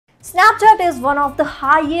Snapchat is one of the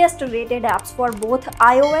highest rated apps for both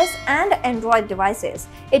iOS and Android devices.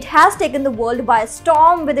 It has taken the world by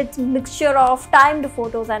storm with its mixture of timed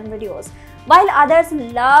photos and videos. While others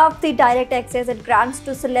love the direct access it grants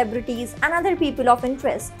to celebrities and other people of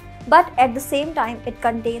interest, but at the same time it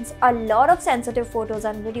contains a lot of sensitive photos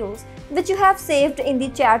and videos which you have saved in the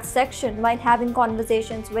chat section while having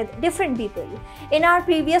conversations with different people. In our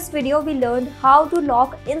previous video we learned how to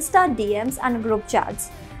lock Insta DMs and group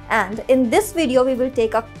chats. And in this video we will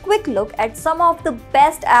take a quick look at some of the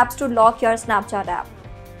best apps to lock your Snapchat app.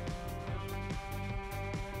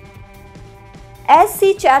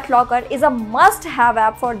 SC Chat Locker is a must-have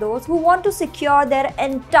app for those who want to secure their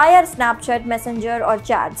entire Snapchat Messenger or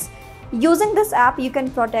chats. Using this app, you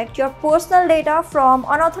can protect your personal data from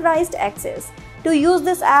unauthorized access. To use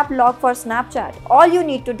this app lock for Snapchat, all you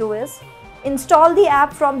need to do is install the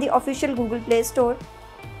app from the official Google Play Store,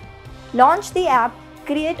 launch the app,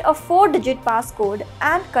 create a 4-digit passcode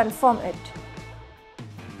and confirm it.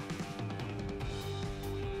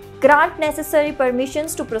 Grant necessary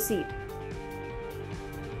permissions to proceed.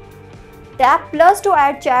 Tap plus to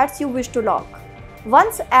add chats you wish to lock.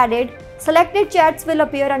 Once added, selected chats will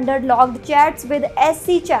appear under locked chats with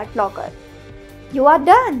SC Chat Locker. You are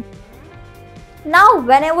done! Now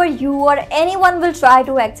whenever you or anyone will try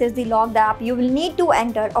to access the locked app, you will need to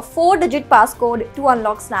enter a 4-digit passcode to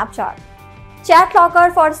unlock Snapchat. Chat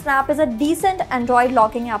Locker for Snap is a decent Android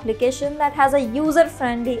locking application that has a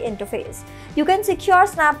user-friendly interface. You can secure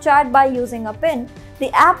Snapchat by using a PIN.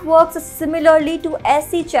 The app works similarly to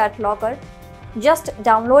SC Chat Locker. Just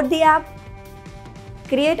download the app,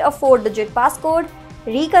 create a 4-digit passcode,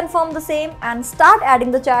 reconfirm the same and start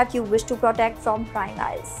adding the chat you wish to protect from prying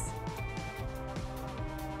eyes.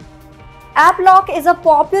 App Lock is a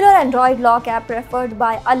popular Android lock app preferred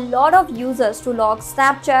by a lot of users to lock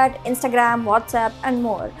Snapchat, Instagram, WhatsApp and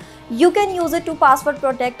more. You can use it to password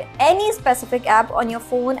protect any specific app on your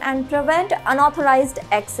phone and prevent unauthorized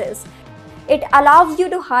access. It allows you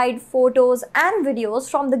to hide photos and videos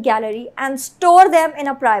from the gallery and store them in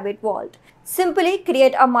a private vault. Simply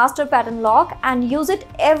create a master pattern lock and use it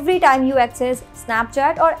every time you access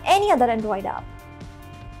Snapchat or any other Android app.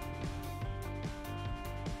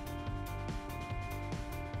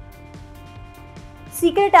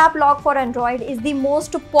 Secret App Lock for Android is the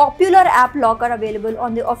most popular app locker available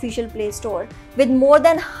on the official Play Store with more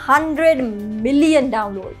than 100 million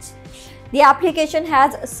downloads. The application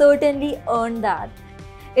has certainly earned that.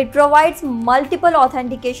 It provides multiple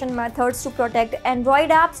authentication methods to protect Android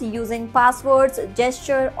apps using passwords,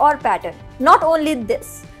 gesture or pattern. Not only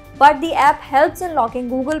this, but the app helps in locking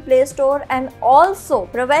Google Play Store and also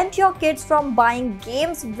prevent your kids from buying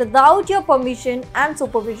games without your permission and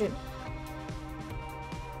supervision.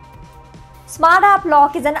 Smart App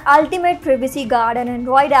Lock is an ultimate privacy guard and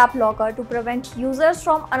Android app locker to prevent users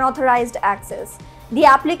from unauthorized access. The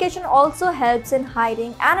application also helps in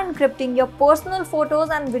hiding and encrypting your personal photos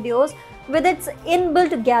and videos with its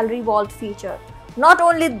inbuilt gallery vault feature. Not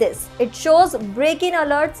only this, it shows break-in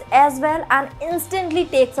alerts as well and instantly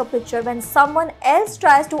takes a picture when someone else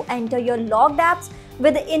tries to enter your logged apps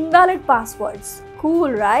with invalid passwords.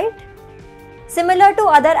 Cool, right? Similar to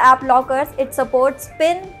other app lockers, it supports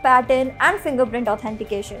PIN, pattern and fingerprint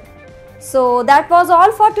authentication. So that was all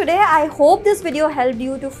for today. I hope this video helped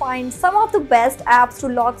you to find some of the best apps to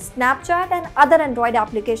lock Snapchat and other Android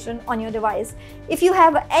applications on your device. If you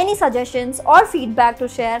have any suggestions or feedback to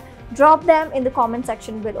share, drop them in the comment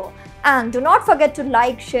section below. And do not forget to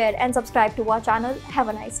like, share and subscribe to our channel. Have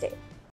a nice day.